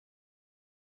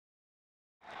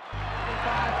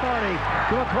30,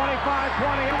 to the 25,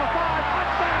 20, and the 5.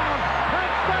 Touchdown! Penn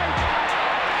State!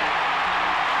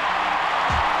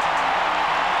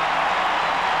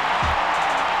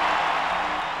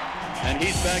 And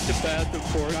he's back to pass, of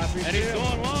course. And he's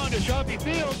going long to Chafie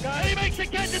Fields. And he makes the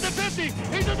catch at the 50.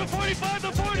 He's at the 45,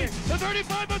 the 40, the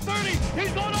 35, the 30.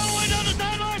 He's going all the way down the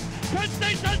sideline. Penn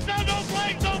State touchdown, no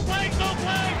flags, no flags, no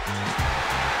flags.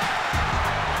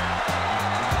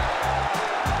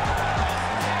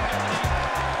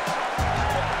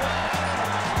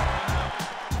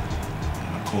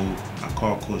 I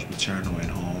called Coach Paterno at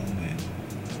home, and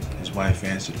his wife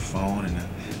answered the phone, and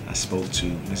I spoke to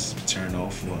Mrs. Paterno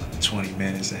for 20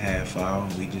 minutes, a half hour,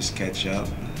 and we just catch up.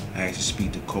 I asked to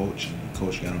speak to Coach, and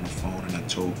Coach got on the phone, and I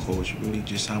told Coach really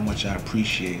just how much I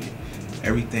appreciated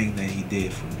everything that he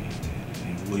did for me,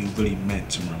 and what he really meant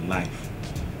to my life,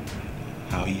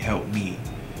 how he helped me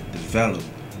develop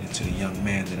into the young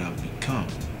man that I've become.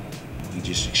 He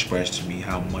just expressed to me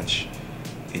how much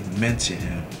it meant to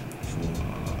him for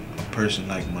a person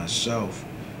like myself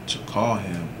to call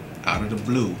him out of the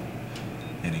blue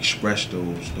and express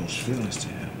those feelings to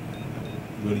him.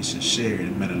 Really sincere.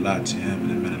 It meant a lot to him,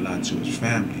 and it meant a lot to his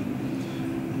family.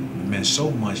 It meant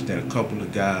so much that a couple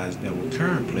of guys that were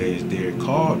current players there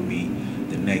called me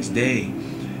the next day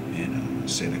and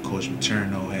said that Coach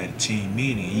Paterno had a team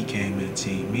meeting. He came in a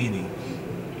team meeting,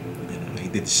 and he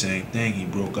did the same thing. He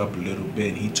broke up a little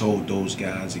bit, and he told those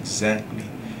guys exactly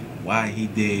why he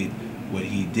did what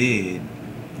he did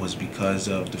was because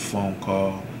of the phone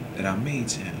call that I made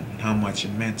to him, and how much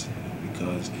it meant to him,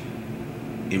 because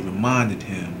it reminded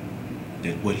him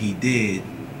that what he did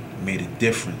made a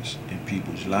difference in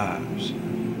people's lives.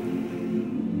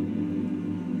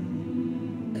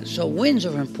 So wins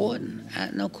are important,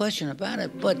 no question about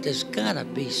it, but there's gotta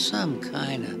be some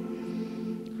kind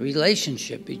of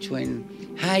relationship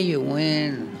between how you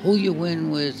win, who you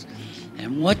win with,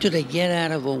 and what do they get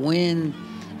out of a win.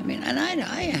 I mean, and I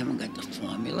haven't got the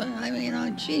formula. I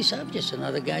mean, geez, I'm just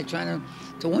another guy trying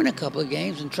to win a couple of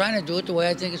games and trying to do it the way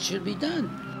I think it should be done.